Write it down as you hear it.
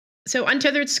So,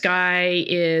 Untethered Sky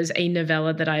is a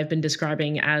novella that I've been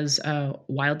describing as a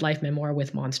wildlife memoir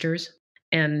with monsters.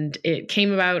 And it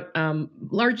came about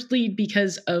largely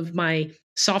because of my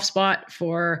soft spot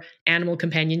for animal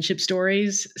companionship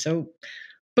stories. So,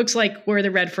 books like Where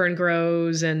the Red Fern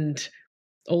Grows and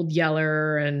Old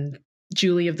Yeller and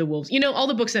Julie of the Wolves, all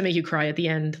the books that make you cry at the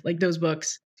end, like those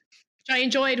books. I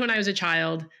enjoyed when I was a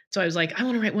child. So I was like, I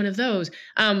want to write one of those.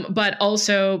 But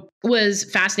also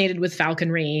was fascinated with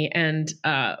falconry and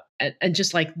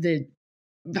just like the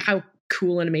how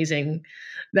cool and amazing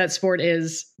that sport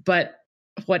is. But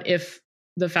what if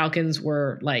the falcons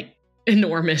were like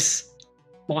enormous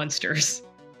monsters?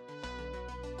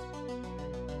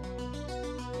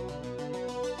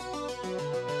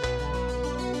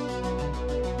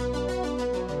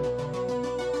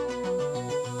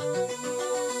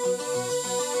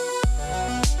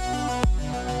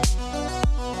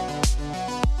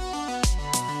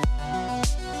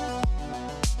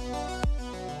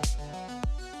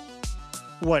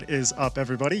 What is up,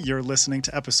 everybody? You're listening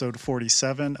to episode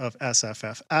 47 of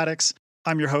SFF Addicts.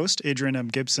 I'm your host, Adrian M.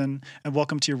 Gibson, and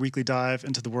welcome to your weekly dive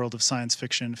into the world of science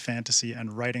fiction, fantasy,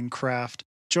 and writing craft.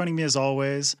 Joining me, as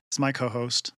always, is my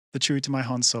co-host, the Chewie to my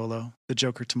Han Solo, the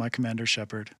Joker to my Commander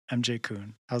Shepard, MJ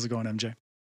Kuhn. How's it going, MJ?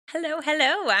 Hello.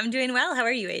 I'm doing well. How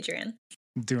are you, Adrian?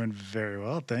 Doing very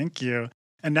well, thank you.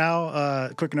 And now,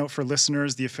 a quick note for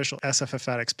listeners, the official SFF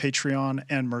Addicts Patreon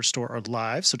and merch store are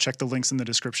live, so check the links in the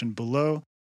description below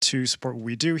to support what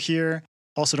we do here.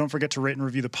 Also, don't forget to rate and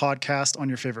review the podcast on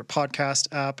your favorite podcast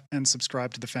app and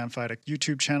subscribe to the Fanfightic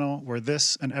YouTube channel where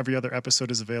this and every other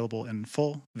episode is available in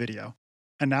full video.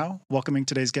 And now, welcoming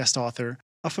today's guest author,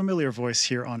 a familiar voice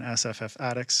here on SFF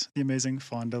Addicts, the amazing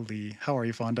Fonda Lee. How are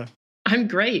you, Fonda? I'm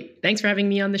great. Thanks for having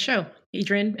me on the show,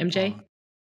 Adrian, MJ.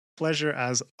 Pleasure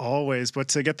as always. But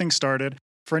to get things started,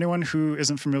 for anyone who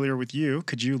isn't familiar with you,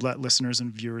 could you let listeners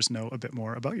and viewers know a bit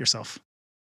more about yourself?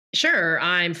 Sure.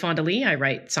 I'm Fonda Lee. I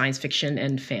write science fiction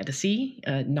and fantasy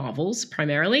novels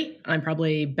primarily. I'm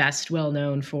probably best well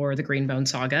known for the Greenbone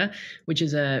Saga, which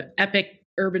is a epic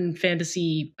urban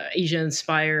fantasy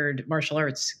Asia-inspired martial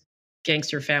arts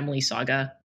gangster family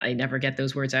saga. I never get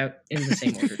those words out in the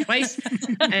same order twice.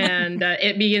 And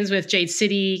it begins with Jade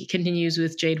City, continues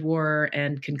with Jade War,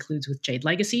 and concludes with Jade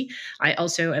Legacy. I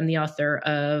also am the author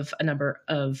of a number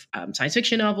of science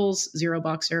fiction novels, Zero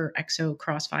Boxer, Exo,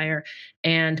 Crossfire,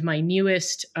 and my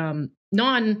newest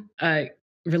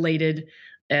non-related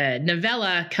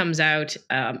novella comes out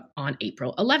on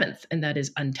April 11th, and that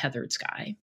is Untethered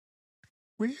Sky.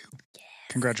 Woo.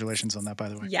 Congratulations on that, by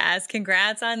the way. Yes,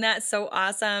 congrats on that. So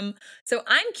awesome. So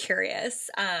I'm curious,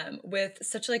 with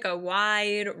such like a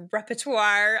wide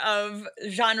repertoire of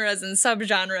genres and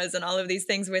subgenres and all of these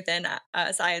things within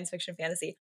science fiction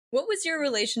fantasy, what was your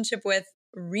relationship with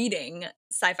reading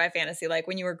sci-fi fantasy like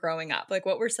when you were growing up? Like,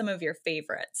 what were some of your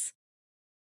favorites?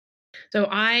 So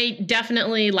I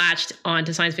definitely latched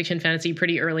onto science fiction fantasy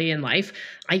pretty early in life.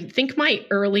 I think my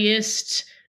earliest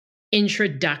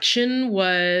introduction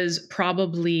was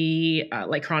probably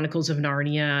like Chronicles of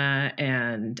Narnia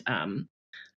and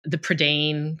the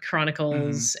Prydain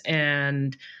Chronicles.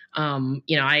 And,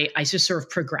 I just sort of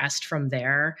progressed from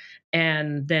there.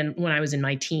 And then when I was in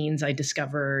my teens, I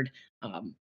discovered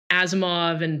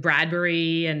Asimov and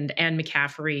Bradbury and Anne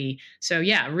McCaffrey. So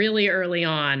yeah, really early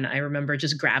on, I remember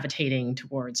just gravitating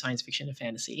towards science fiction and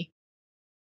fantasy.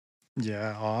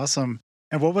 Yeah, awesome.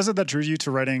 And what was it that drew you to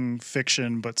writing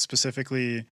fiction, but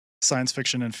specifically science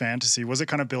fiction and fantasy? Was it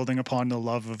kind of building upon the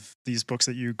love of these books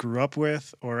that you grew up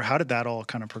with, or how did that all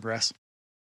kind of progress?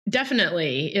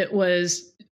 Definitely. It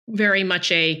was very much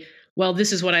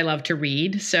this is what I love to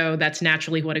read. So that's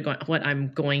naturally what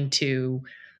I'm going to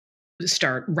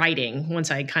start writing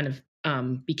once I kind of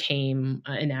became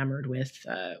enamored with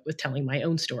telling my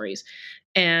own stories.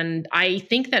 And I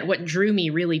think that what drew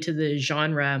me really to the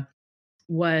genre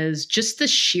was just the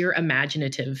sheer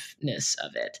imaginativeness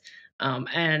of it.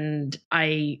 And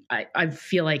I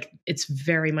feel like it's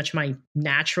very much my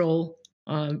natural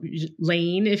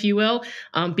lane, if you will,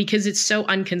 because it's so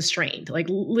unconstrained. Like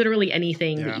literally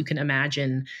anything that you can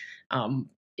imagine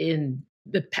in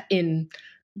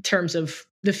terms of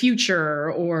the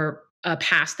future or a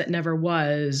past that never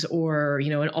was, or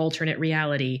an alternate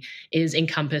reality is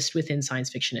encompassed within science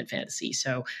fiction and fantasy.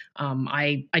 So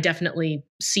I definitely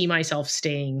see myself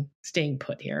staying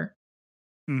put here.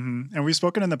 Mm-hmm. And we've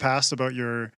spoken in the past about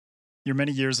your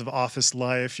many years of office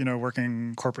life,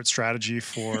 working corporate strategy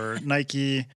for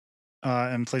Nike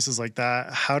and places like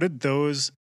that. How did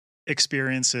those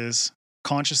experiences,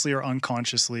 consciously or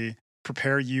unconsciously,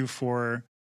 prepare you for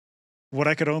what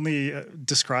I could only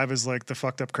describe as like the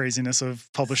fucked up craziness of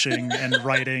publishing and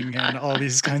writing and all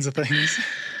these kinds of things.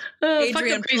 Adrian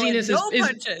fucked up craziness is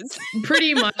punches.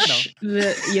 pretty much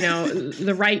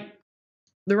the right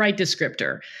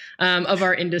descriptor of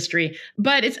our industry.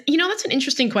 But it's that's an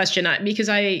interesting question because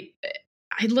I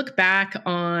look back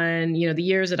on the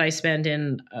years that I spent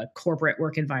in a corporate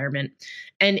work environment,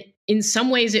 and in some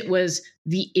ways it was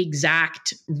the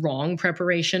exact wrong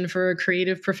preparation for a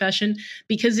creative profession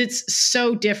because it's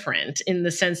so different in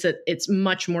the sense that it's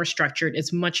much more structured,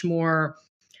 it's much more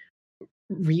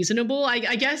reasonable,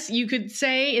 I guess you could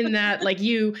say, in that like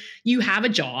you have a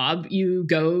job, you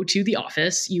go to the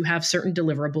office, you have certain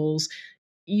deliverables,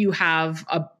 you have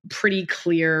a pretty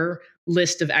clear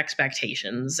list of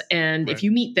expectations, and Right. if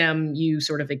you meet them, you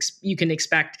sort of you can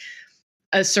expect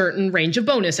a certain range of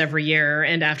bonus every year,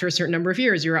 and after a certain number of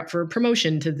years you're up for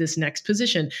promotion to this next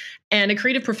position. And a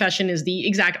creative profession is the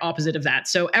exact opposite of that.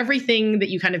 So everything that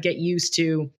you kind of get used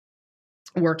to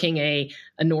working a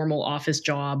normal office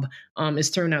job is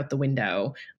thrown out the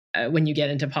window when you get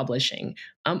into publishing.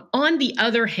 On the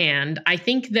other hand, I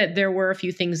think that there were a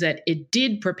few things that it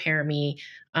did prepare me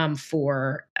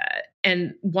for.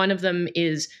 And one of them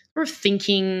is sort of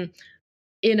thinking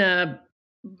in a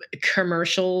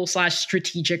commercial /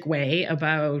 strategic way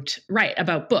about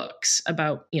books,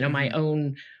 about, my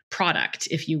own product,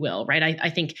 if you will, right? I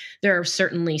think there are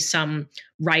certainly some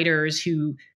writers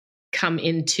who come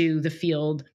into the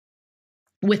field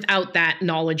without that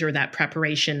knowledge or that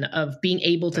preparation of being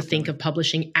able to think of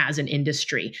publishing as an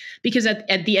industry. Because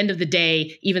at the end of the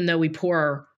day, even though we pour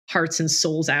our hearts and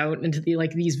souls out into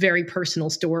these very personal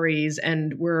stories,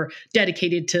 and we're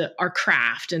dedicated to our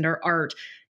craft and our art,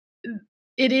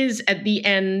 it is at the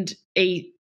end a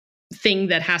thing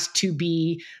that has to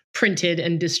be printed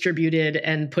and distributed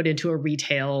and put into a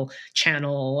retail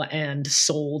channel and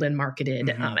sold and marketed.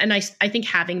 And I think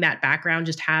having that background,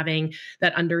 just having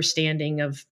that understanding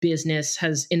of business,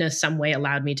 has in some way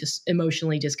allowed me to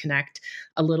emotionally disconnect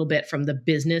a little bit from the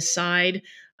business side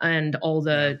and all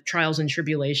the trials and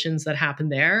tribulations that happen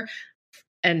there,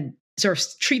 and sort of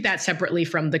treat that separately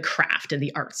from the craft and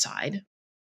the art side.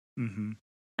 Mm-hmm.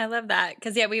 I love that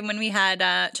because when we had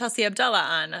Chelsea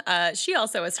Abdullah on, she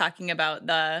also was talking about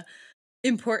the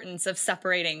importance of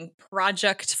separating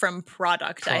project from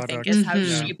product. I think is how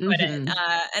she put it,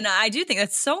 and I do think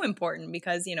that's so important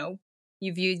because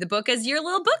you view the book as your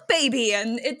little book baby,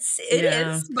 and it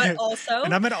is, but also,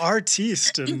 and I'm an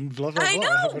artist and blah blah blah. I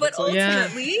know, but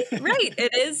ultimately, right?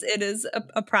 It is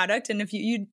a product, and if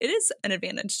you it is an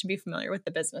advantage to be familiar with the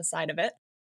business side of it.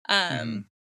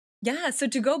 Yeah, so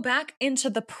to go back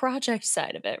into the project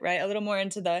side of it, right? A little more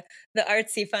into the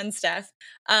artsy fun stuff.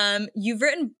 You've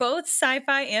written both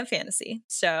sci-fi and fantasy.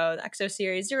 So the EXO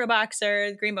series, Zero Boxer,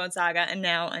 the Green Bone Saga, and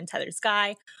now Untethered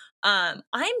Sky.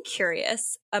 I'm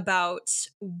curious about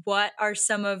what are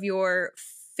some of your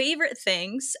favorite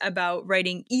things about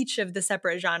writing each of the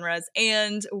separate genres,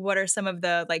 and what are some of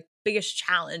the biggest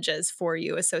challenges for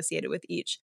you associated with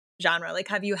each genre?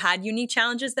 Have you had unique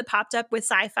challenges that popped up with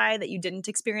sci-fi that you didn't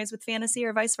experience with fantasy,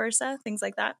 or vice versa? Things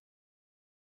like that?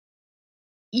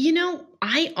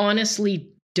 I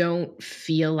honestly don't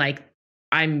feel like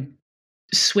I'm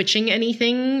switching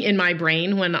anything in my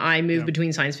brain when I move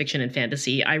between science fiction and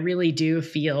fantasy. I really do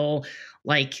feel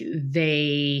like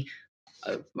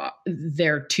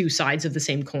they're two sides of the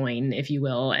same coin, if you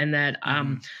will, and that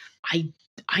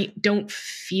I don't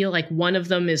feel like one of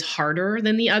them is harder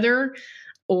than the other,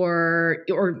 or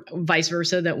vice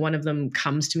versa, that one of them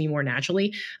comes to me more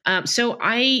naturally. So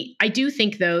I do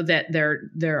think, though, that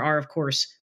there are, of course,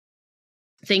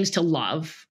 things to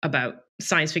love about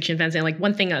science fiction fantasy. And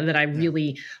one thing that I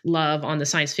really love on the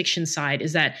science fiction side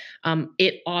is that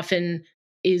it often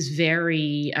is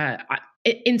very,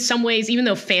 in some ways, even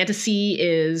though fantasy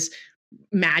is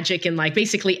magic and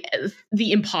basically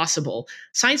the impossible,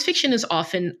 science fiction is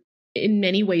often in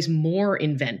many ways more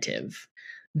inventive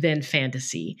than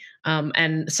fantasy.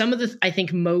 And some of the, I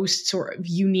think, most sort of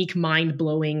unique,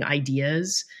 mind-blowing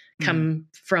ideas come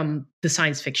from the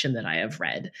science fiction that I have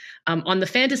read. On the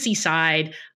fantasy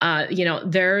side,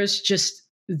 there's just,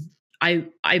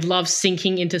 I love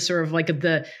sinking into sort of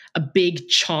a big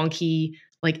chonky,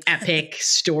 epic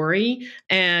story.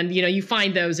 And, you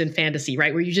find those in fantasy,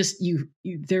 right? Where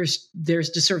there's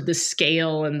just sort of the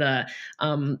scale and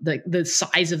the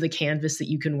size of the canvas that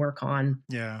you can work on.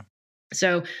 Yeah.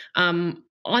 So,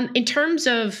 in terms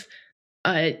of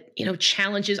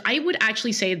challenges, I would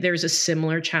actually say there's a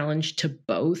similar challenge to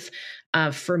both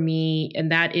for me,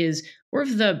 and that is more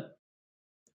of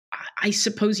I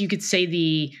suppose you could say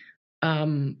the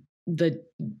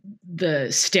the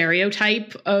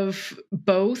stereotype of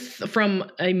both from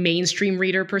a mainstream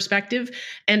reader perspective,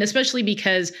 and especially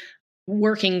because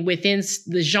working within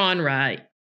the genre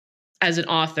as an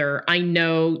author, I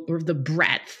know the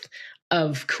breadth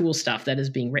of cool stuff that is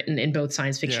being written in both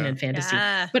science fiction and fantasy.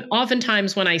 Yeah. But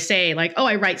oftentimes when I say like, oh,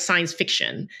 I write science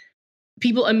fiction,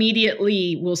 people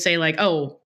immediately will say like,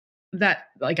 oh, that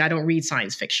like I don't read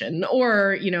science fiction,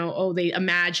 or oh, they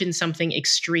imagine something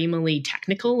extremely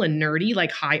technical and nerdy,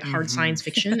 like hard science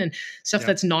fiction and stuff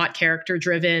that's not character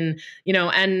driven,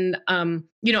 and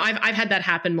I've had that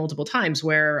happen multiple times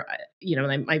where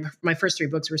my first 3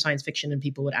 books were science fiction, and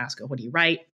people would ask, oh, what do you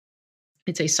write?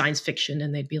 I'd say science fiction,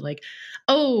 and they'd be like,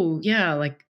 oh yeah,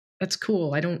 like that's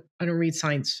cool. I don't read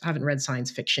science, haven't read science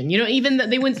fiction. Even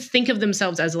they wouldn't think of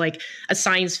themselves as like a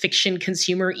science fiction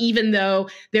consumer, even though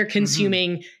they're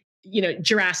consuming,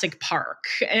 Jurassic Park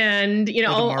and,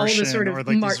 all the sort of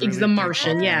the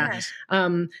Martian. Yeah.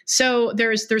 So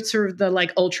there's sort of the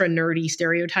like ultra nerdy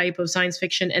stereotype of science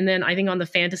fiction. And then I think on the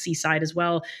fantasy side as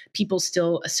well, people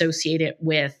still associate it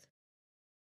with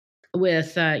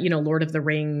Lord of the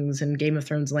Rings and Game of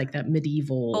Thrones, like that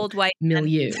medieval old white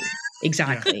milieu.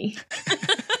 Exactly.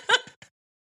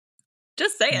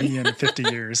 Just saying. Me in 50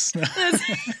 years.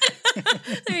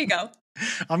 There you go.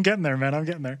 I'm getting there, man. I'm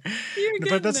getting there.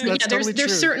 But that's totally true.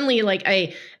 There's certainly like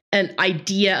an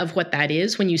idea of what that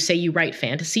is. When you say you write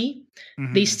fantasy,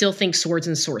 they still think swords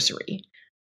and sorcery.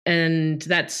 And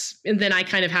then I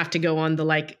kind of have to go on the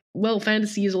like, well,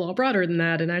 fantasy is a lot broader than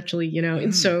that. And actually,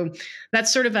 and so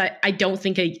that's sort of I don't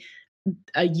think a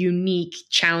unique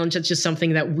challenge. That's just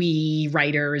something that we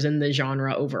writers in the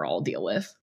genre overall deal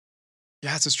with.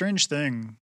 Yeah, it's a strange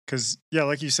thing because, yeah,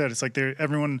 like you said, it's like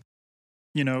everyone,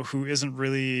 who isn't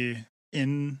really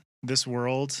in this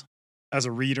world as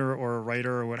a reader or a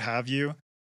writer or what have you.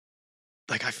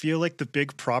 Like, I feel like the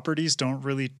big properties don't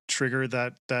really trigger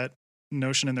that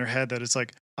notion in their head that it's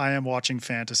like, I am watching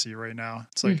fantasy right now.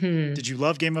 It's like, did you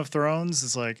love Game of Thrones?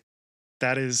 It's like,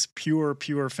 that is pure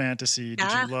fantasy.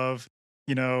 Did you love,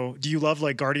 do you love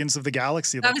like Guardians of the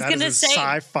Galaxy? Like, that is a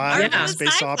sci-fi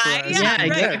space opera. Yeah,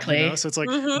 exactly. So it's like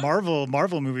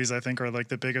Marvel movies, I think, are like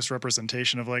the biggest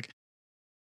representation of like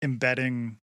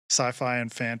embedding sci-fi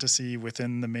and fantasy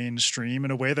within the mainstream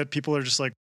in a way that people are just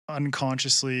like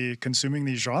unconsciously consuming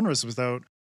these genres without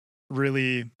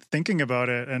really thinking about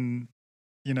it. And,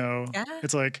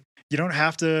 it's like, you don't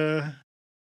have to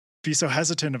be so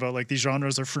hesitant about like these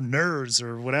genres are for nerds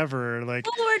or whatever, like,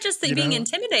 or just being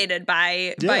intimidated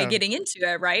by getting into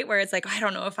it, right? Where it's like, I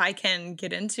don't know if I can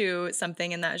get into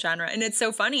something in that genre. And it's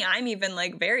so funny. I'm even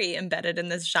like very embedded in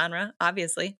this genre,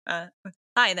 obviously.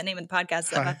 Hi, the name of the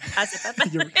podcast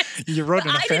is you wrote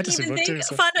in a fantasy book too.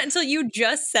 So. Fonda, until you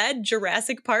just said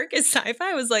Jurassic Park is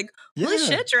sci-fi. I was like, holy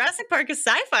shit, Jurassic Park is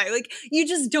sci-fi. Like, you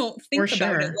just don't think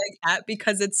about it like that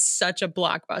because it's such a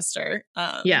blockbuster.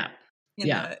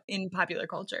 In popular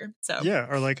culture. So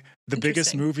or like the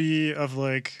biggest movie of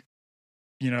like,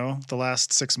 the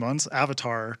last 6 months,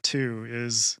 Avatar 2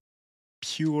 is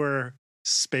pure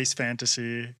space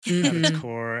fantasy at its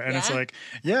core. And it's like,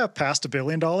 past $1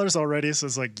 billion already. So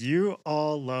it's like, you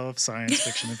all love science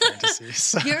fiction and fantasy.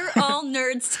 So. You're all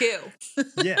nerds too.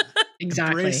 Yeah,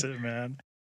 exactly. Embrace it, man.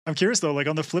 I'm curious though, like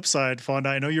on the flip side, Fonda,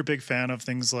 I know you're a big fan of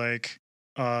things like,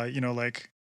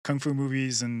 like kung fu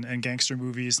movies and gangster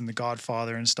movies and The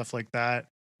Godfather and stuff like that.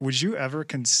 Would you ever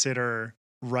consider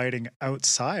writing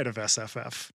outside of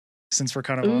SFF? Since we're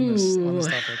kind of on this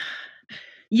topic.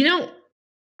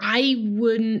 I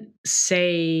wouldn't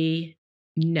say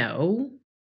no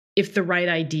if the right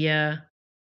idea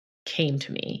came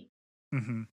to me.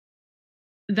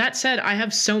 That said, I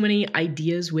have so many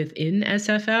ideas within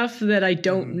SFF that I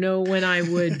don't know when I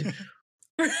would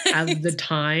have the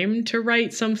time to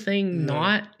write something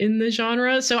not in the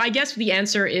genre. So I guess the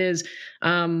answer is,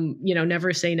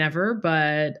 never say never,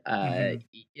 but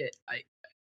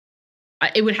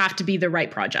it would have to be the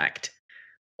right project.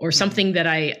 Or something that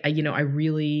I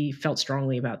really felt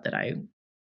strongly about that I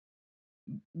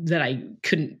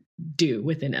couldn't do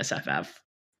within SFF.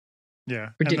 Yeah,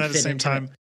 and at the same time,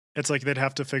 it's like they'd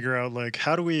have to figure out like,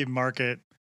 how do we market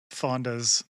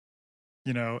Fonda's,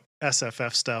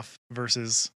 SFF stuff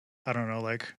versus, I don't know,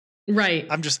 like, right.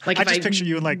 I'm just like, I just picture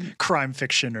you in like crime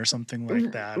fiction or something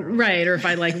like that, right? Or if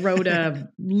I like wrote a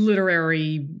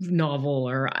literary novel,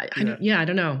 or I don't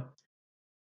know.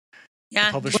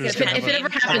 Yeah. If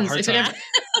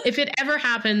it ever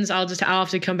happens, I'll have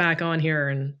to come back on here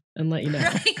and let you know.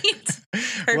 Right.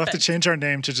 We'll have to change our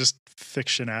name to just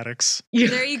Fiction Addicts.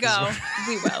 There you go.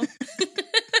 We will.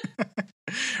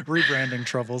 Rebranding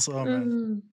troubles. Oh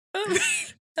man.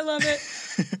 I love it.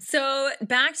 So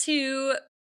back to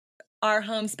our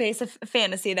home space of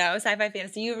fantasy, though, sci-fi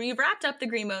fantasy. You've wrapped up the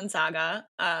Greenbone saga,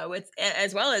 with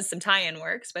as well as some tie-in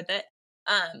works with it.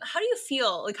 How do you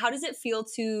feel? Like, how does it feel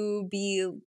to be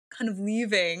kind of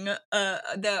leaving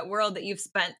the world that you've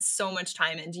spent so much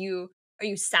time in? Are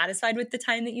you satisfied with the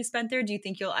time that you spent there? Do you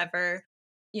think you'll ever,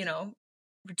 you know,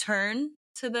 return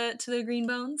to the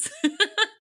Greenbones?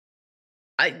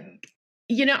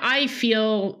 I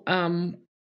feel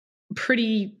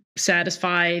pretty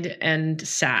satisfied and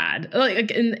sad, like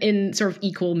in sort of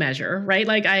equal measure, right?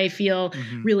 Like I feel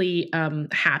really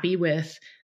happy with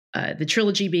the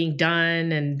trilogy being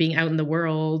done and being out in the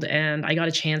world, and I got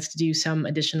a chance to do some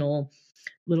additional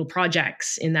little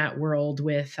projects in that world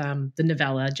with the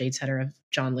novella Jade Setter of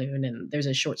John Loon, and there's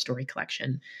a short story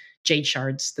collection, Jade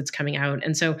Shards, that's coming out.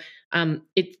 And so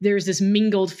there's this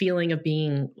mingled feeling of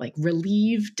being like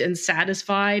relieved and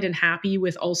satisfied and happy,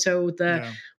 with also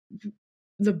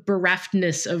the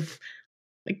bereftness of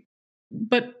like,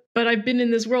 but I've been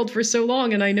in this world for so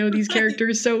long and I know these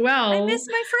characters so well. I miss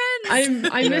my friends.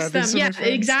 I miss them. Yeah,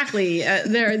 exactly.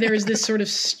 There's this sort of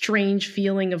strange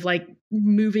feeling of like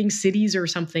moving cities or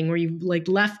something, where you've like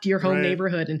left your home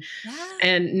neighborhood,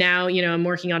 and now, I'm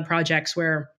working on projects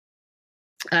where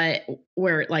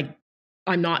like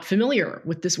I'm not familiar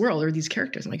with this world or these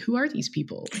characters. I'm like, who are these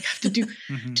people? I have to do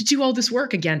to do all this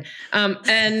work again.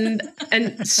 And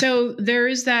so there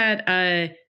is that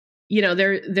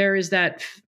there is that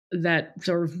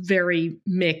sort of very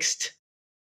mixed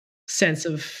sense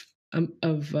of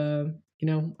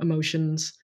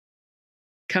emotions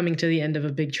coming to the end of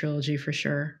a big trilogy, for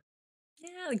sure.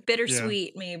 Yeah, like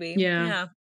bittersweet, maybe. Yeah.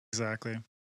 Exactly.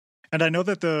 And I know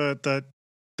that the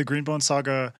Greenbone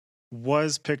saga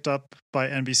was picked up by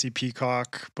NBC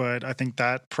Peacock, but I think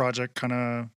that project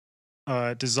kind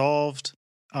of dissolved.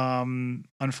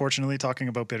 Unfortunately, talking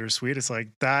about bittersweet, it's like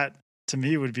that to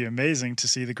me would be amazing to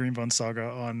see the Greenbone saga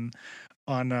on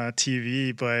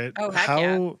TV. But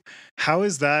how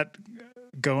is that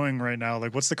going right now?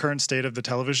 Like, what's the current state of the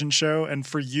television show? And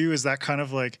for you, is that kind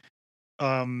of like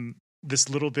this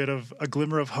little bit of a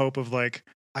glimmer of hope of like,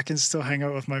 I can still hang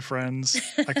out with my friends.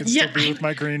 I can still be with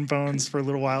my green bones for a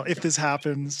little while if this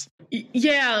happens.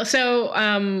 Yeah.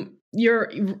 So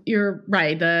you're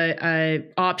right.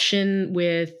 The option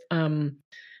with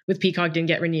Peacock didn't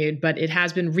get renewed, but it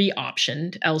has been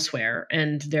re-optioned elsewhere,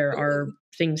 and there are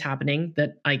things happening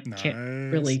that I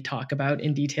can't really talk about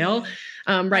in detail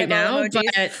right now.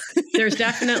 But there's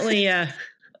definitely I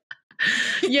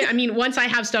mean, once I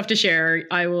have stuff to share,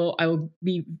 I'll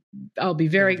be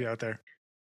very out there.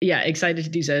 Yeah, excited to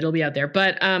do so. It'll be out there.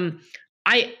 But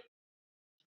I,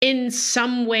 in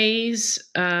some ways,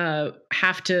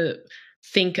 have to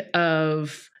think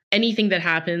of anything that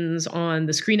happens on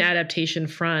the screen adaptation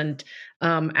front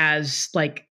as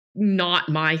like not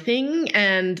my thing,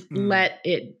 and let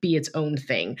it be its own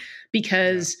thing,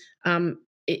 because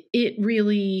it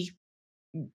really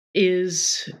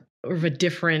is sort of a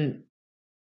different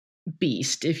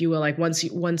beast, if you will. Like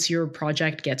once your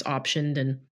project gets optioned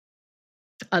and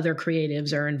other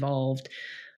creatives are involved,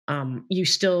 you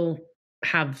still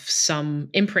have some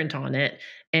imprint on it,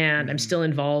 and I'm still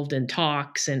involved in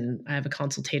talks, and I have a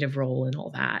consultative role and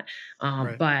all that.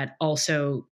 But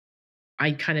also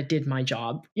I kind of did my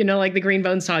job, like the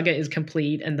Greenbone saga is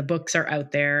complete and the books are out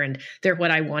there and they're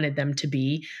what I wanted them to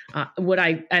be.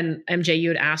 And MJ, you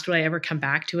had asked, would I ever come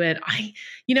back to it?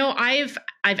 I've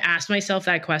asked myself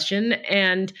that question,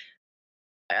 and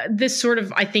this sort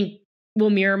of, I think, will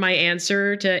mirror my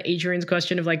answer to Adrian's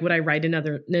question of like, would I write in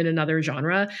another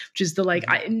genre, which is the like,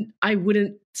 I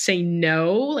wouldn't say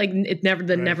no, like it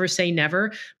never say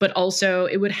never, but also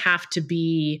it would have to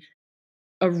be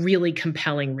a really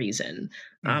compelling reason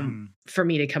for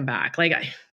me to come back. Like,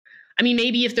 I mean,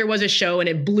 maybe if there was a show and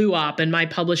it blew up and my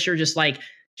publisher just like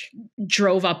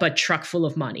drove up a truck full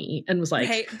of money and was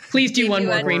like, please do one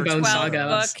more Greenbone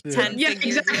saga. Book, 10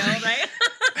 exactly. Deal, right?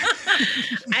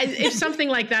 If something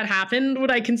like that happened,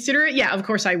 would I consider it? Yeah, of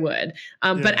course I would.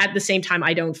 But at the same time,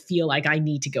 I don't feel like I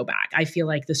need to go back. I feel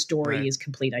like the story is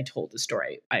complete. I told the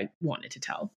story I wanted to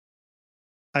tell.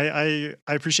 I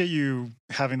appreciate you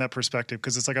having that perspective,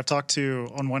 because it's like I've talked to,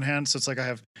 on one hand, so it's like I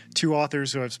have two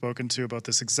authors who I've spoken to about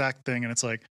this exact thing, and it's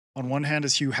like on one hand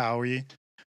is Hugh Howey,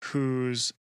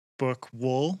 whose book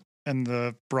Wool and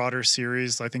the broader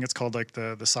series, I think it's called like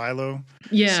the Silo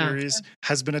series,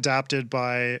 has been adapted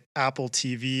by Apple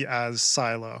TV as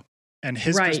Silo. And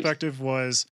his perspective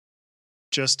was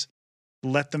just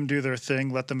let them do their thing,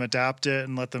 let them adapt it,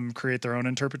 and let them create their own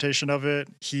interpretation of it.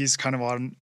 He's kind of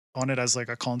on it as like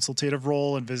a consultative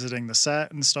role and visiting the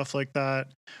set and stuff like that.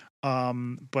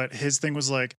 But his thing was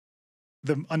like,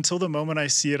 until the moment I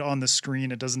see it on the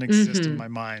screen, it doesn't exist in Mhm. my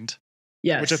mind,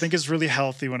 which I Yes. think is really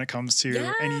healthy when it comes to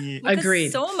Yeah, any because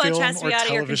Agreed. so much film has to or be out of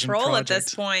your television control at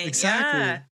this project. point. Exactly.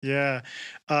 Yeah.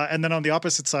 Yeah. And then on the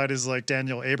opposite side is like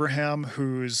Daniel Abraham,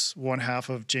 who's one half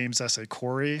of James S. A.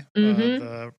 Corey,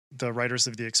 Mhm. the writers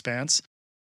of The Expanse.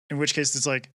 In which case, it's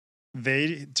like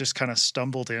they just kind of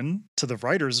stumbled in to the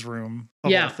writers' room of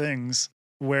all Yeah. things,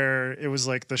 where it was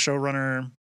like the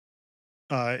showrunner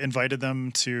invited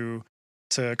them to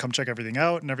come check everything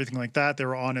out and everything like that. They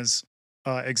were on as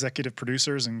executive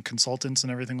producers and consultants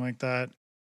and everything like that.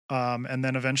 And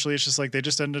then eventually it's just like they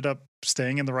just ended up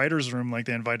staying in the writers' room. Like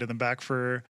they invited them back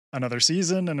for another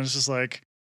season. And it's just like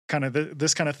kind of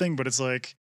this kind of thing. But it's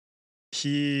like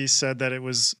he said that it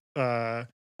was a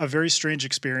very strange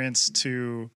experience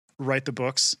to write the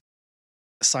books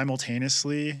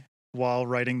simultaneously while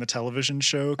writing the television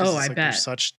show because Oh, it's I like there's bet.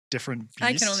 such different I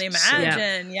can beasts. only So, Yeah.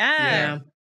 imagine. Yeah. yeah.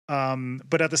 Yeah.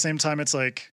 But at the same time, it's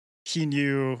like he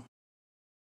knew,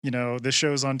 the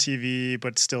show's on TV,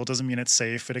 but still doesn't mean it's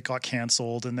safe. And it got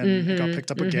canceled and then it got Mhm.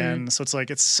 picked up Mhm. again. So it's like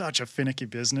it's such a finicky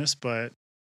business. But,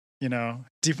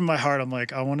 deep in my heart, I'm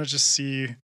like, I want to just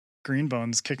see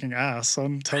Greenbones kicking ass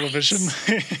on television.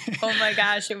 Oh my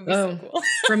gosh, it would be so Oh, cool.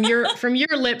 from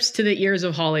your lips to the ears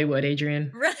of Hollywood,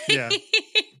 Adrian. Right. Yeah.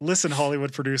 Listen,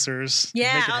 Hollywood producers.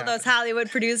 Yeah, make it all happen. those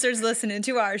Hollywood producers listening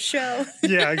to our show.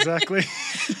 Yeah, exactly.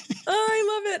 Oh,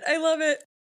 I love it. I love it.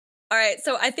 All right,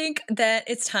 so I think that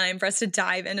it's time for us to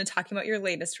dive into talking about your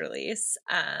latest release,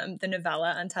 the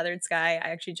novella Untethered Sky. I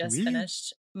actually just Wee.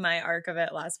 finished my arc of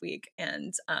it last week,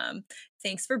 and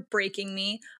thanks for breaking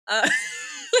me.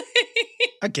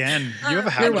 Again, you have a You're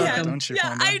habit of that, welcome. don't you, Yeah,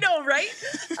 Fonda? I know, right?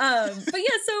 But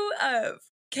yeah, so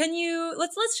can you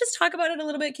let's just talk about it a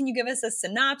little bit. Can you give us a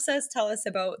synopsis? Tell us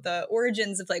about the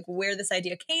origins of like where this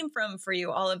idea came from for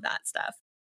you, all of that stuff.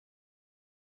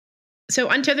 So,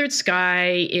 Untethered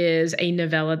Sky is a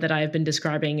novella that I've been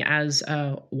describing as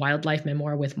a wildlife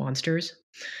memoir with monsters.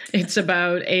 It's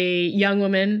about a young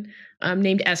woman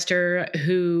named Esther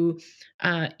who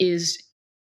is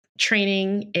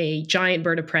training a giant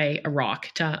bird of prey, a rock,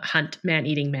 to hunt man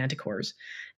eating manticores.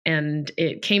 And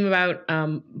it came about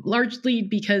largely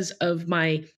because of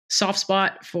my soft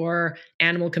spot for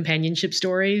animal companionship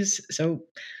stories. So,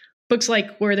 books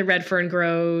like Where the Red Fern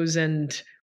Grows and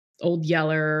Old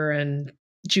Yeller and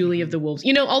Julie of the Wolves.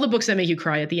 All the books that make you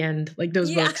cry at the end, like those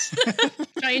Yeah. books.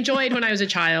 Which I enjoyed when I was a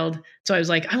child. So I was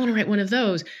like, I want to write one of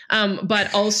those.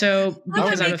 But also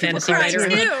because I'm a fantasy writer.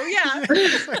 Too, yeah.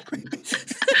 Exactly.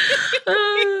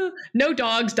 No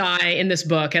dogs die in this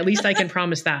book. At least I can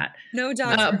promise that. No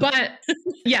dogs. But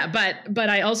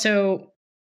I also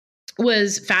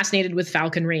was fascinated with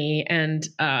falconry and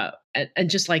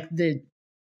just like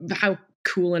how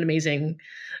cool and amazing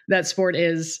that sport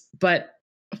is. But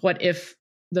what if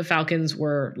the falcons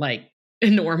were like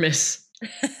enormous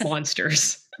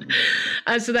monsters?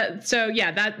 That's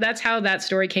how that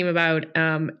story came about.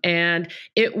 And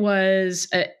it was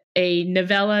a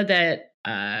novella that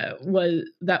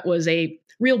was a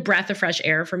real breath of fresh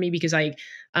air for me because I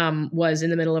was in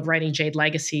the middle of writing Jade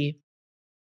Legacy,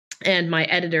 and my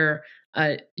editor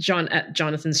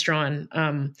Jonathan Strawn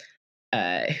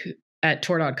at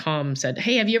Tor.com said,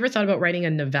 "Hey, have you ever thought about writing a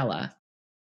novella?"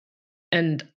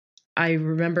 And I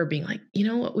remember being like,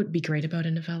 what would be great about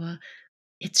a novella?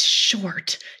 It's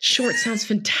short. Short sounds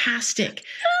fantastic.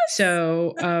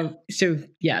 So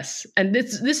yes. And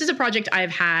this is a project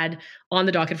I've had on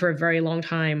the docket for a very long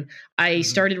time. I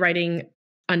started writing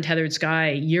Untethered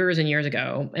Sky years and years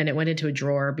ago, and it went into a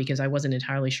drawer because I wasn't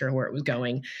entirely sure where it was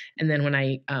going. And then when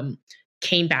I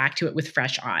came back to it with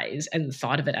fresh eyes and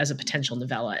thought of it as a potential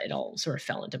novella, it all sort of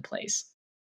fell into place.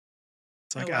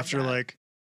 It's like after like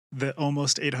the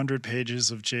almost 800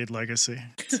 pages of Jade Legacy.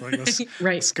 It's like,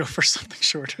 let's go for something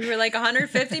shorter. We were like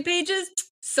 150 pages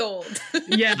sold.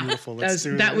 Yeah, beautiful.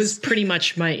 That was pretty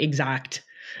much my exact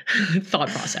thought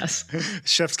process.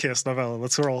 Chef's kiss novella.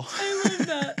 Let's roll.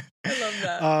 I love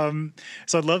that.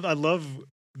 So I love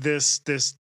this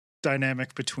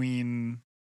dynamic between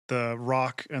the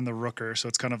rock and the rooker. So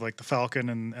it's kind of like the falcon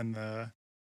and the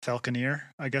falconeer,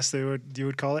 I guess you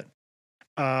would call it.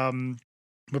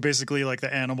 But basically like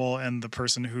the animal and the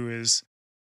person who is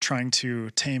trying to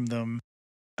tame them.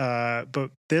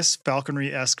 But this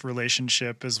falconry-esque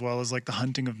relationship, as well as like the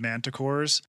hunting of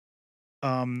manticores,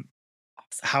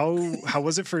 how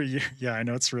was it for you? Yeah, I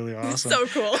know, it's really awesome. So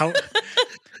cool.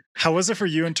 How was it for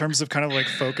you in terms of kind of like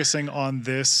focusing on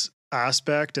this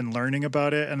aspect and learning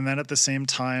about it? And then at the same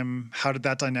time, how did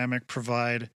that dynamic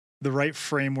provide the right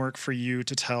framework for you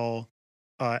to tell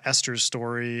Esther's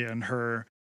story and her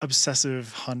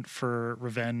obsessive hunt for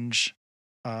revenge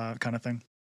kind of thing?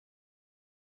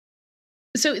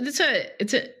 So it's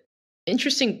a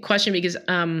interesting question because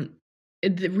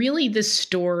really this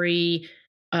story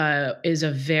is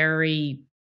a very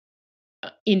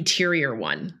interior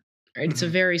one, right? It's a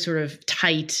Mm-hmm. very sort of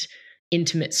tight,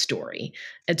 intimate story.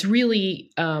 It's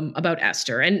really about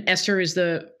Esther, and Esther is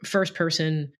the first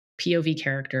person POV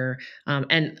character,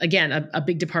 and again, a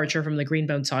big departure from the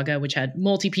Greenbone saga, which had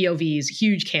multi POVs,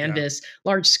 huge Yeah. canvas,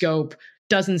 large scope,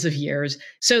 dozens of years.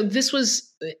 So this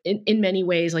was, in many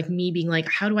ways, like me being like,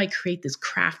 how do I create this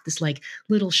craft, this like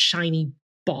little shiny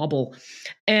bauble,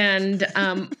 and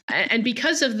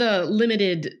because of the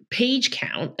limited page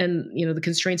count and the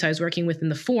constraints I was working with in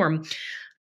the form,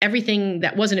 everything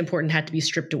that wasn't important had to be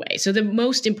stripped away. So the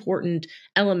most important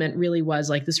element really was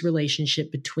like this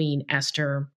relationship between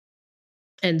Esther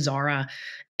and Zara,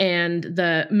 and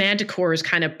the manticores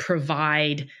kind of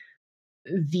provide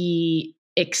the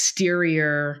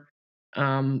exterior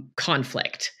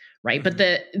conflict, right? But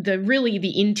Mm-hmm. the really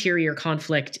the interior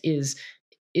conflict is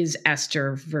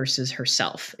Esther versus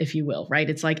herself, if you will, right?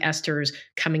 It's like Esther's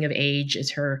coming of age,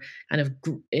 is her kind of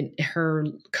her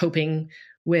coping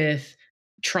with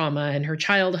trauma in her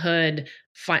childhood,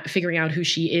 figuring out who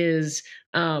she is,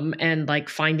 and like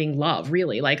finding love,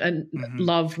 really like a Mm-hmm.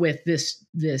 love with this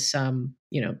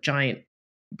giant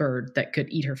bird that could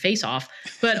eat her face off,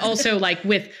 but also like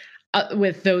with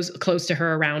those close to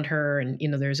her around her, and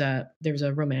there's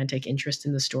a romantic interest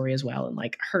in the story as well, and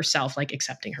like herself, like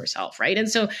accepting herself, right? And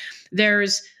so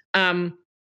there's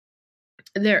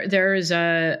there's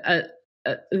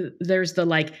there's the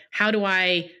like, how do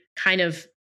I kind of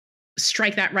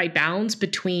strike that right balance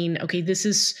between, okay, this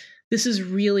is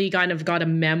really kind of got a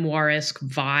memoir-esque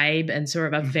vibe and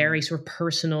sort of a Mm-hmm. very sort of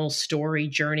personal story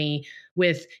journey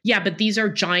with, yeah, but these are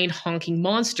giant honking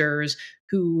monsters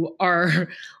who are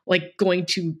like going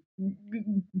to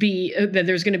be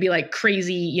there's going to be like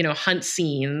crazy hunt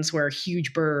scenes where a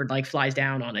huge bird like flies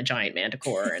down on a giant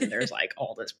manticore and there's like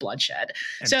all this bloodshed.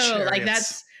 And So like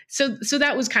chariots. that's so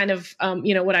that was kind of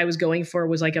what I was going for,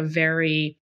 was like a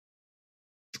very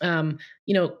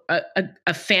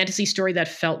a fantasy story that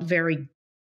felt very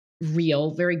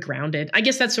real, very grounded. I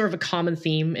guess that's sort of a common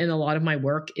theme in a lot of my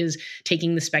work, is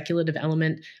taking the speculative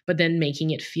element, but then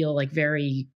making it feel like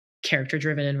very character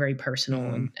driven and very personal,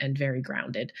 Mm-hmm. and very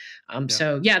grounded. Yeah.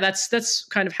 So yeah, that's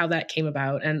kind of how that came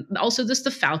about. And also the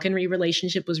falconry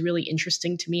relationship was really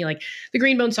interesting to me. Like the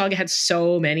Greenbone saga had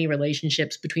so many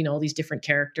relationships between all these different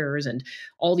characters and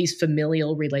all these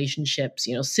familial relationships,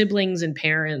 siblings and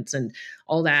parents and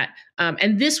all that.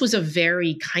 And this was a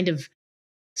very kind of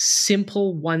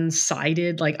simple,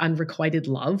 one-sided, like unrequited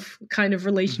love kind of Mm-hmm.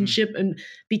 relationship. And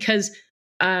because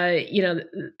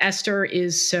Esther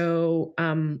is so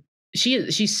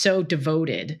she's so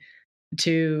devoted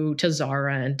to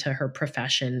Zara and to her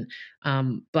profession,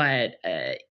 but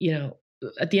at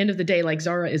the end of the day, like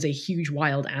Zara is a huge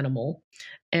wild animal,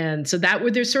 and so that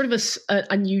would there's sort of a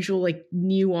unusual, like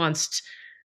nuanced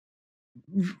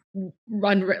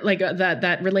run, like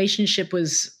that relationship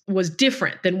was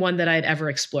different than one that I'd ever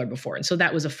explored before, and so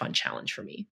that was a fun challenge for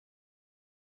me.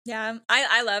 Yeah,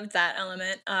 I loved that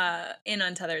element in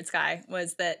Untethered Sky,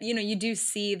 was that, you do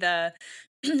see the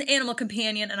animal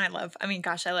companion, and I mean,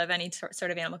 gosh, I love any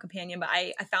sort of animal companion, but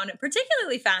I found it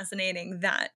particularly fascinating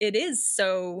that it is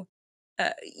so,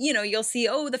 you'll see,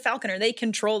 oh, the falconer, they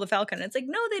control the falcon. It's like,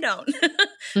 no, they don't.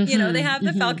 They Hmm. have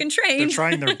the Hmm. falcon They're trained.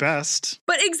 trying their best,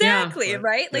 But Yeah, exactly, but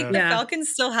right? Like yeah. the yeah, falcon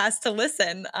still has to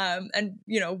listen. And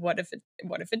what if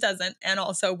it doesn't? And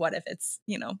also what if it's,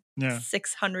 Yeah.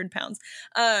 600 pounds?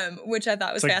 Which I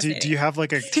thought It's was like, do you fascinating. have like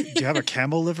do you have a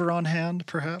camel liver on hand,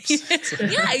 perhaps? It's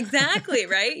like, Yeah, exactly,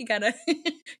 right? You gotta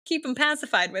keep them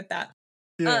pacified with that.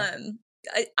 yeah. Um,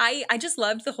 I just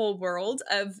loved the whole world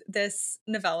of this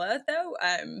novella, though.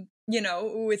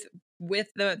 With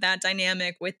that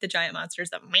dynamic with the giant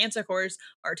monsters, the manticores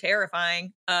are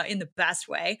terrifying in the best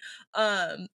way.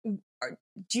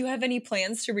 Do you have any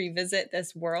plans to revisit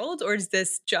this world, or is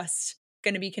this just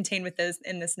going to be contained with this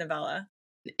in this novella?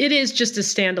 it is just a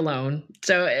standalone.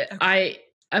 So Okay.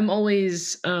 I'm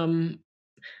always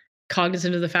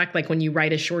cognizant of the fact, like when you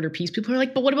write a shorter piece, people are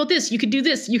like, but what about this? You could do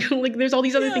this. You can, like, there's all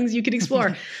these other Yeah. things you could explore,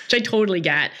 which I totally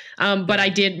get. But Yeah. I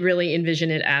did really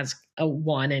envision it as a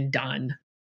one and done.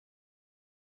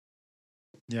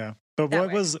 Yeah. But That what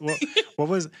way. was what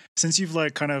was since you've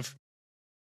like kind of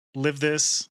lived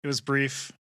this, it was brief,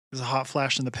 it was a hot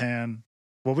flash in the pan.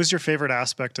 What was your favorite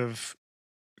aspect of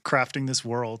crafting this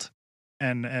world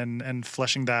and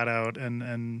fleshing that out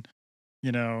and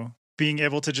being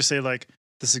able to just say like,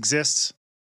 this exists.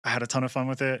 I had a ton of fun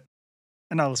with it.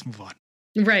 And now let's move on.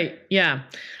 Right. Yeah.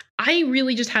 I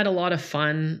really just had a lot of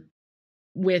fun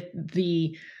with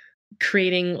the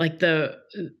creating like the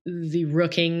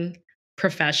rooking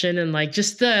profession and like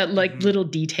just the like Mhm. little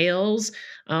details.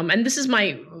 And this is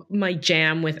my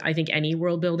jam with I think any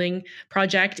world building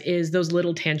project is those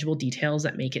little tangible details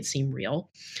that make it seem real.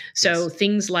 So Yes.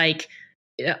 things like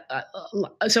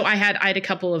so I had a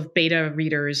couple of beta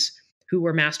readers who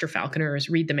were master falconers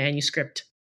read the manuscript,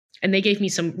 and they gave me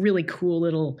some really cool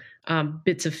little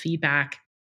bits of feedback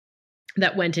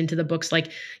that went into the books,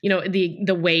 like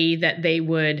the way that they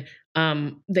would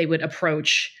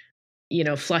approach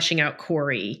flushing out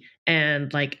Corey,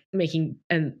 and like making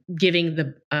and giving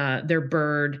their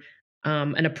bird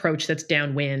an approach that's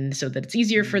downwind so that it's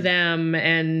easier for Mm. them,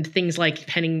 and things like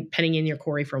penning in your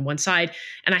Corey from one side.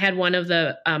 And I had one of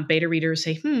the beta readers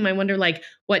say, I wonder like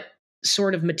what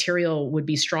sort of material would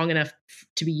be strong enough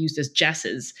to be used as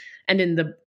jesses. And in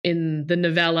the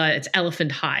novella, it's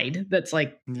elephant hide that's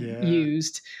like Yeah.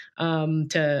 used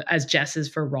to as jesses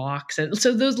for rocks. And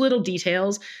so those little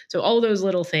details, so all those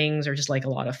little things are just like a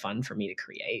lot of fun for me to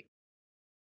create.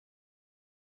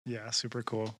 Yeah, super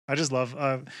cool. I just love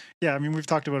yeah, I mean we've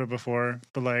talked about it before,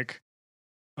 but like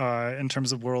in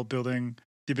terms of world building,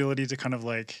 the ability to kind of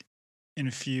like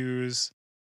infuse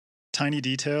tiny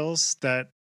details that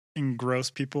engross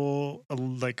people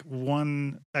like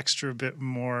one extra bit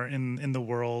more in the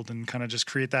world, and kind of just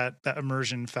create that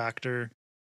immersion factor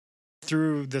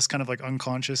through this kind of like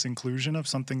unconscious inclusion of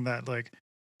something that like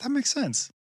that makes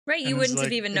sense Right, you and is wouldn't have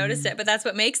like even noticed in it, but that's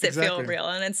what makes it feel exactly. real,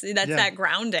 and that's Yeah. that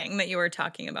grounding that you were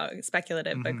talking about,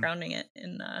 speculative, but Hmm. grounding it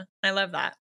in, I love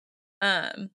that.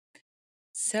 Um,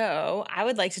 so I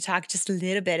would like to talk just a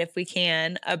little bit, if we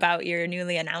can, about your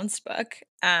newly announced book.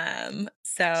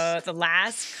 So The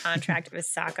Last Contract with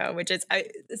Sako, which is a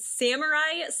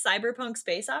samurai cyberpunk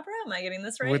space opera. Am I getting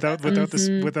this right? without That sounds without this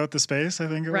Mhm. without the space, I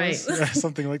think it Right. was. Yeah,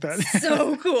 something like that.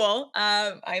 so cool.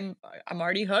 I'm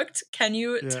already hooked. Can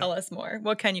you Yeah. tell us more?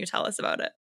 What can you tell us about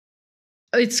it?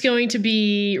 It's going to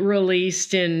be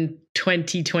released in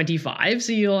 2025,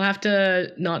 so you'll have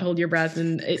to not hold your breath.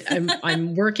 And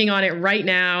I'm working on it right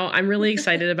now. I'm really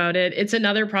excited about it. It's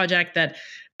another project that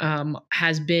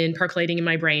has been percolating in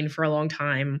my brain for a long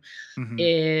time. Hmm.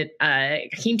 It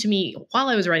came to me while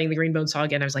I was writing the Greenbone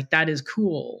Saga, and I was like, "That is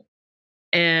cool."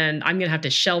 And I'm gonna have to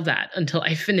shelve that until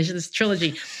I finish this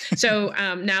trilogy. So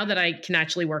now that I can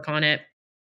actually work on it,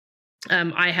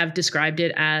 I have described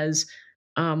it as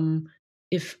um,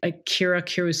 if Akira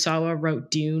Kurosawa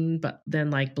wrote Dune, but then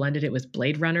like blended it with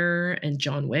Blade Runner and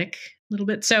John Wick a little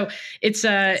bit. So Yes,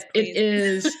 it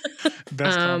please. is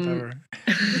Best comp um, ever.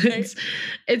 Right.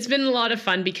 it's been a lot of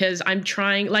fun because I'm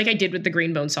trying, like I did with the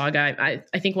Greenbone Saga.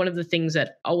 I think one of the things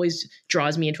that always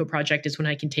draws me into a project is when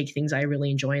I can take things I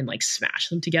really enjoy and like smash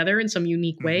them together in some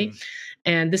unique way. Hmm.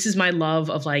 And this is my love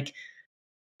of like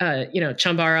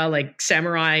Chambara, like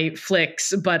samurai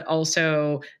flicks, but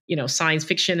also, science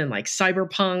fiction and like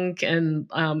cyberpunk. And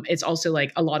it's also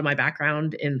like a lot of my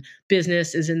background in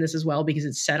business is in this as well, because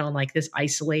it's set on like this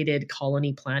isolated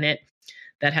colony planet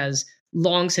that has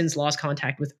long since lost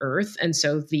contact with Earth. And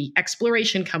so the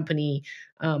exploration company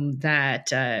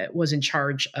that was in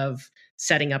charge of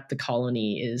setting up the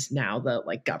colony is now the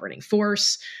like governing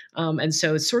force. And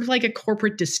so it's sort of like a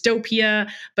corporate dystopia,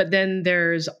 but then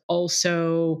there's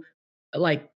also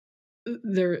like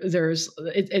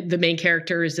the main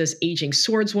character is this aging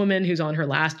swordswoman who's on her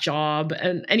last job.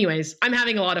 And anyways, I'm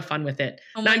having a lot of fun with it.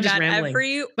 Oh And my I'm just god, rambling.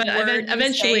 every But word you say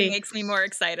eventually, makes me more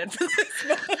excited for this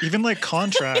book. Even like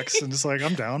contracts, and just like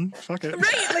I'm down. Fuck it.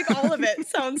 Right, like all of it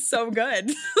sounds so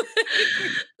good.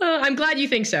 I'm glad you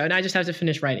think so. And I just have to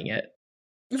finish writing it.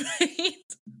 Right?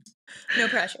 No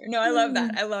pressure. No, I love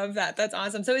that. I love that. That's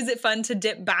awesome. So is it fun to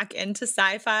dip back into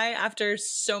sci-fi after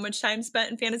so much time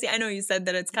spent in fantasy? I know you said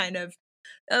that it's kind of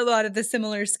a lot of the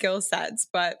similar skill sets,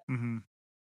 but Hmm.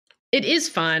 It is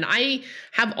fun. I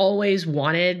have always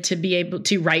wanted to be able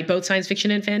to write both science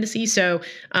fiction and fantasy. So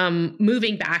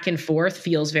moving back and forth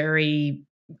feels very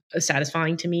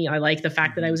satisfying to me. I like the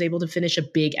fact that I Hmm. was able to finish a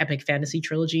big epic fantasy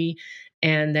trilogy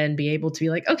and then be able to be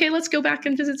like, okay, let's go back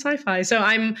and visit sci-fi. So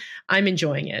I'm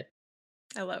enjoying it.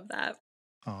 I love that.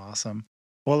 Awesome.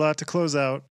 Well, to close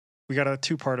out, we got a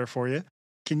two-parter for you.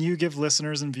 Can you give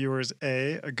listeners and viewers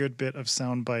a good bit of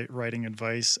soundbite writing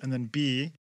advice, and then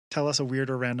B, tell us a weird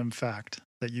or random fact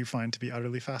that you find to be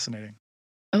utterly fascinating?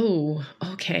 Oh,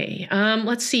 okay.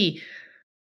 Let's see.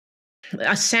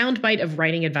 A soundbite of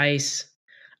writing advice.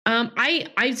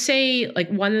 I'd say like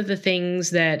one of the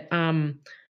things that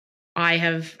I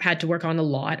have had to work on a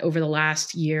lot over the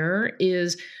last year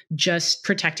is just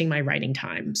protecting my writing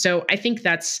time. So I think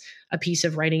that's a piece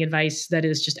of writing advice that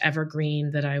is just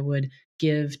evergreen that I would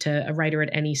give to a writer at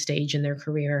any stage in their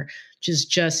career, which is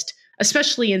just,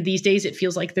 especially in these days, it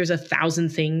feels like there's 1,000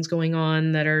 things going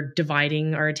on that are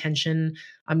dividing our attention.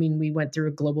 I mean, we went through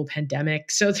a global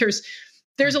pandemic, so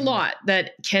there's a lot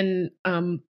that can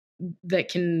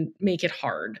make it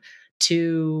hard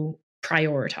to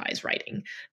prioritize writing.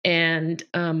 And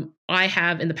I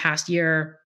have in the past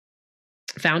year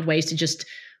found ways to just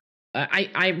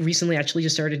I recently actually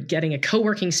just started getting a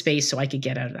co-working space so I could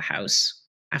get out of the house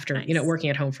after, working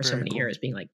at home for so many years,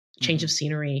 being like change of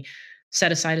scenery,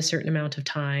 set aside a certain amount of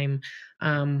time.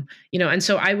 And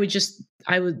so I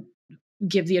would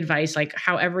give the advice, like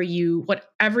whatever you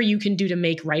can do to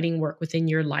make writing work within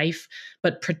your life,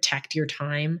 but protect your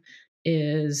time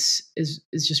is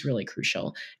just really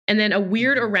crucial. And then a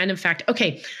weird or random fact.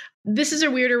 Okay. This is a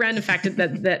weird or random fact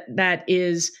that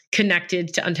is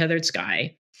connected to Untethered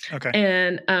Sky. Okay.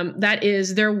 And that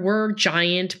is, there were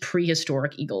giant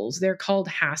prehistoric eagles. They're called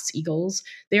Haast's eagles.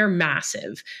 They are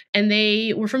massive. And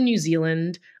they were from New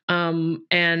Zealand.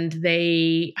 And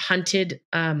they hunted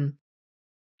the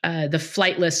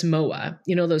flightless moa,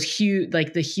 those huge,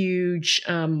 like the huge,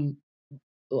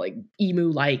 like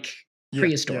emu-like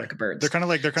prehistoric birds. They're kind of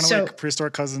like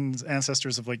prehistoric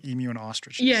ancestors of like emu and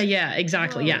ostriches. Yeah,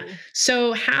 exactly. Whoa. Yeah.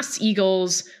 So Haast's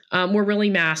eagles were really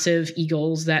massive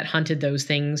eagles that hunted those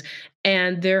things.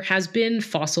 And there has been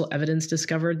fossil evidence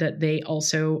discovered that they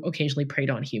also occasionally preyed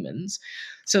on humans.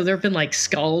 So there have been like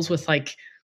skulls with like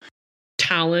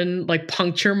talon, like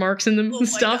puncture marks in them and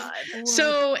stuff.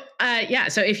 So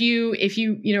so if you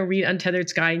read Untethered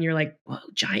Sky and you're like, whoa,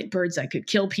 giant birds that could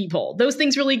kill people, those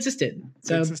things really existed.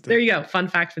 So there you go, fun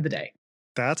fact for the day.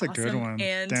 That's awesome. A good one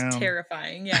and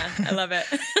terrifying. Yeah, I love it.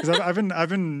 I've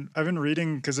been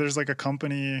reading, because there's like a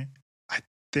company, I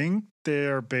think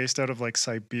they're based out of like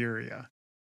Siberia,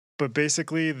 but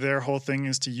basically their whole thing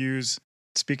is to use,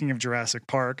 speaking of Jurassic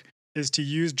Park, is to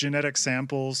use genetic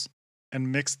samples and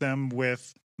mix them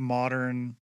with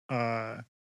modern,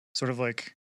 sort of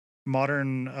like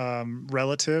modern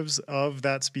relatives of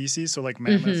that species. So like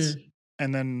mammoths.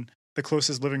 And then the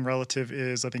closest living relative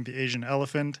is, I think, the Asian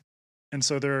elephant. And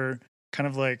so they're kind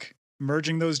of like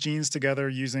merging those genes together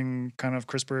using kind of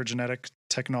CRISPR genetic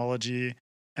technology,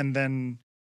 and then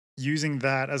using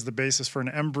that as the basis for an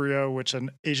embryo, which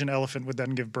an Asian elephant would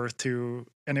then give birth to.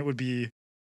 And it would be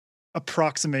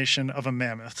approximation of a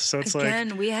mammoth. So it's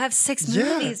again, we have 6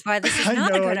 movies. Why this is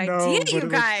not a good idea, you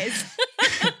guys.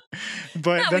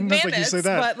 But then like you say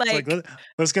that, like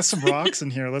let's get some rocks in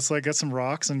here. Let's like get some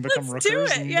rocks and become rookers.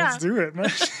 Let's do it, man.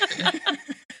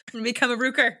 I'm gonna become a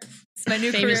rooker. It's my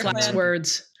new famous career last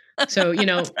words. So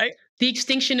right? The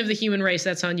extinction of the human race.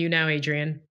 That's on you now,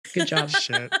 Adrian. Good job.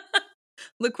 Shit.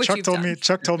 Look what Chuck told me.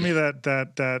 Chuck told me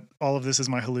that all of this is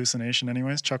my hallucination.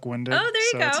 Anyways, Chuck Winded. Oh, there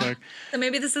you go. It's like, so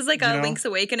maybe this is like a Link's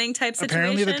Awakening type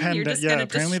situation.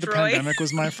 Apparently the pandemic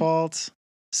was my fault.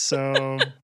 So.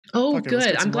 Oh,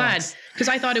 good. I'm glad, because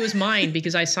I thought it was mine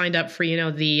because I signed up for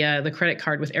the credit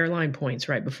card with airline points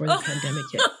right before the pandemic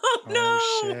hit. Oh no!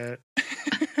 Shit.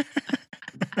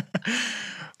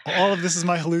 All of this is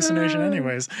my hallucination,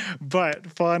 anyways. But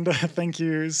Fonda, thank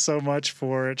you so much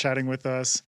for chatting with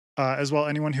us. As well,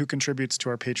 anyone who contributes to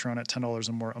our Patreon at $10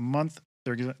 or more a month,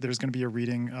 there's going to be a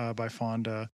reading by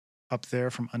Fonda up there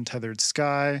from Untethered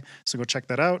Sky. So go check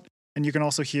that out. And you can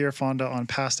also hear Fonda on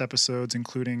past episodes,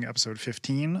 including episode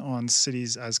 15 on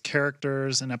cities as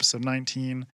characters and episode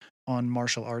 19 on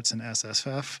martial arts and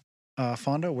SFF.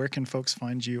 Fonda, where can folks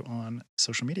find you on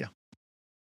social media?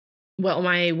 Well,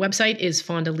 my website is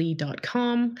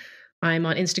fondalee.com. I'm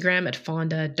on Instagram at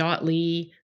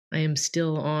fonda.lee. I am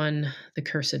still on the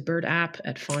Cursed Bird app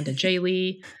at Fonda J.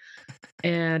 Lee.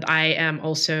 And I am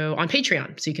also on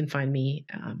Patreon. So you can find me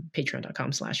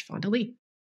patreon.com/Fonda Lee.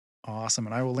 Awesome.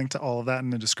 And I will link to all of that in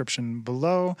the description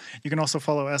below. You can also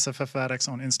follow SFF Addicts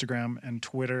on Instagram and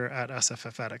Twitter at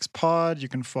SFF Addicts Pod. You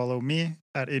can follow me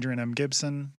at Adrian M.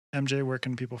 Gibson. MJ, where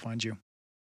can people find you?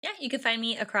 Yeah, you can find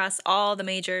me across all the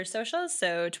major socials.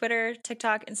 So Twitter,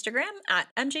 TikTok, Instagram at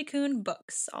MJ Kuhn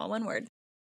Books, all one word.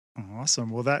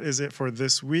 Awesome. Well, that is it for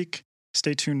this week.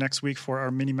 Stay tuned next week for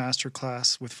our mini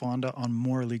masterclass with Fonda on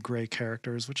morally gray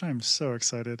characters, which I'm so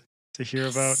excited to hear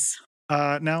about.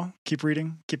 Now, keep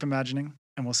reading, keep imagining,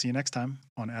 and we'll see you next time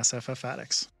on SFF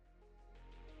Addicts.